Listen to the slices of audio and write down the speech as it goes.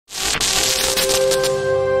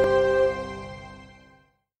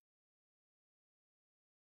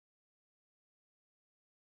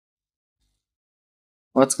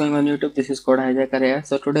What's going on YouTube? This is Code Hijacker here.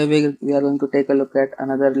 So today we are going to take a look at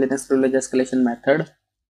another Linux privilege escalation method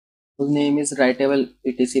whose name is Writable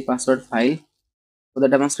etc password file. For the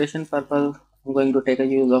demonstration purpose, I'm going to take a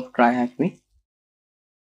use of try hack me.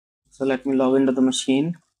 So let me log into the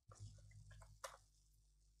machine.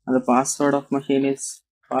 And the password of machine is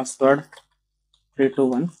password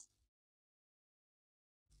 321.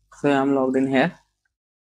 So I'm logged in here.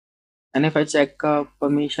 And if I check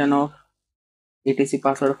permission of etc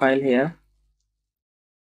password file here,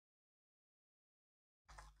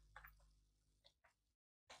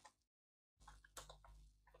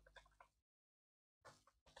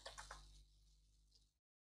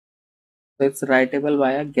 so it's writable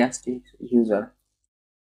by a guest user.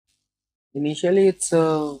 Initially it's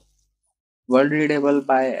world readable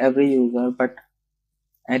by every user, but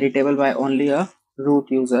editable by only a root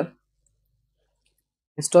user.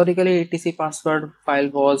 Historically, etc password file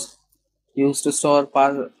was used to store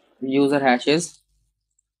user hashes.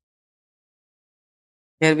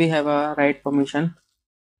 Here we have a write permission,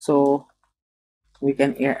 so we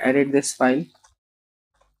can edit this file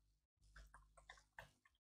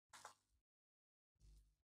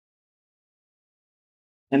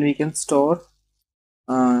and we can store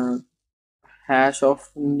hash of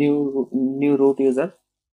new root user.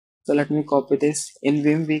 So let me copy this. In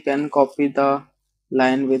Vim we can copy the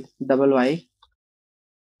line with double Y,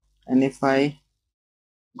 and if I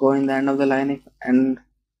go in the end of the line and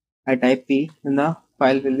I type P, then the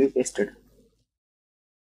file will be pasted.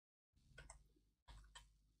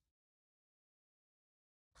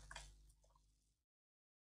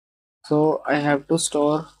 So I have to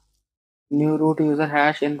store new root user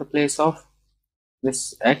hash in the place of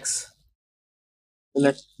this X. So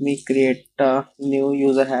let me create a new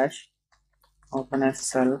user hash. Open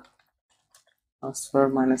SSL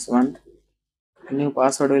password -1. New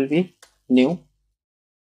password will be new.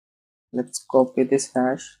 Let's copy this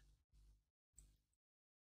hash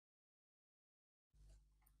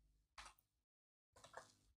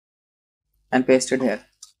and paste it here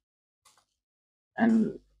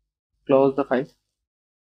and close the file.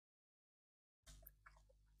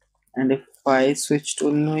 And if I switch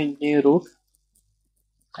to new root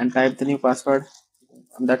and type the new password,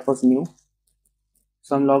 that was new.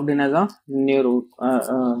 So I'm logged in as a new root,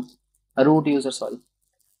 a root user. Sorry,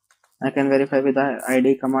 I can verify with the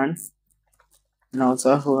ID command and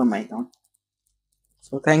also who am I now.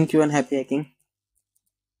 So thank you and happy hacking.